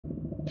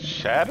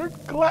Shattered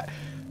glass?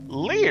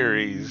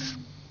 Larry's.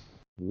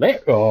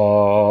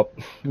 Oh,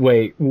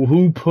 wait,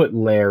 who put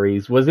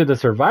Larry's? Was it the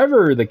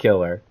survivor or the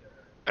killer?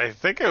 I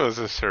think it was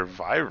a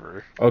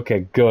survivor.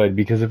 Okay, good,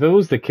 because if it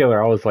was the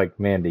killer, I was like,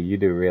 Mandy, you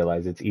do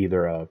realize it's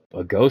either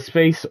a ghost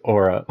face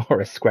or a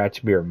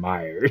Scratchbeard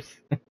Myers.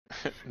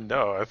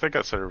 No, I think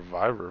a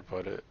survivor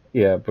put it.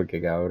 Yeah,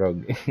 porque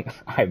cabrón,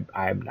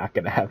 I'm not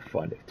gonna have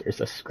fun if there's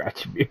a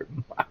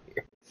Scratchbeard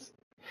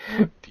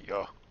Myers.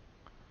 Dio.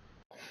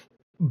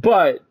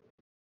 But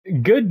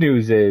good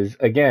news is,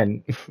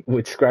 again,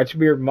 with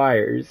Scratchbeard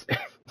Myers,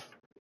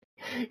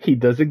 he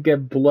doesn't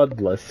get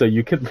bloodlust, so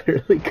you can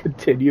literally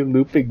continue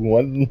looping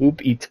one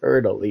loop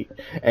eternally,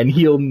 and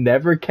he'll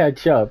never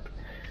catch up,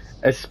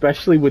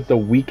 especially with the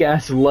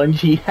weak-ass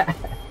lunge he has.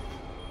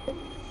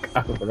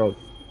 Cabrón.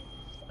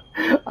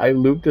 I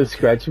looped a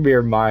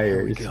Scratchbeard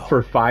Myers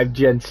for 5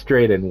 gens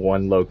straight in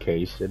one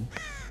location.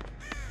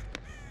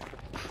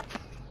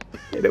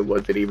 And it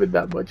wasn't even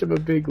that much of a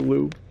big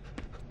loop.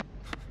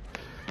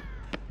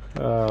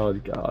 Oh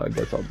god, I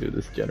guess I'll do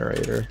this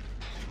generator.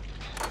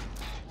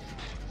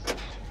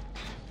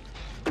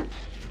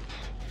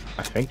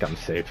 I think I'm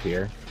safe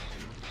here.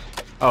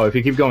 Oh, if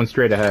you keep going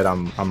straight ahead,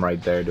 I'm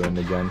right there doing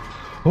the gen.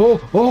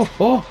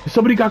 Oh!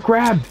 Somebody got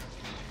grabbed!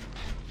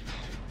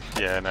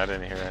 Yeah, and I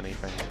didn't hear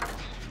anything.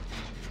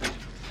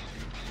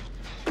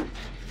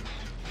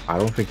 I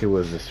don't think it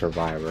was the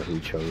survivor who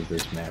chose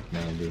this map,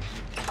 Mandy.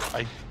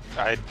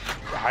 I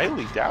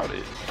highly doubt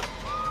it.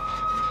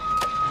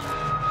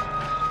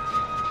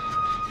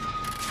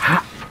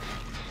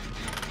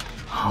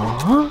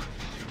 Huh?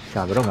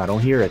 Cabrón, I don't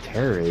hear a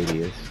terror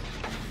radius.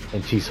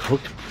 And she's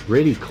hooked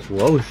pretty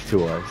close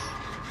to us.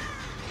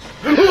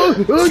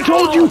 I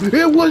told you!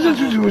 It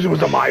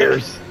was a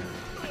Myers!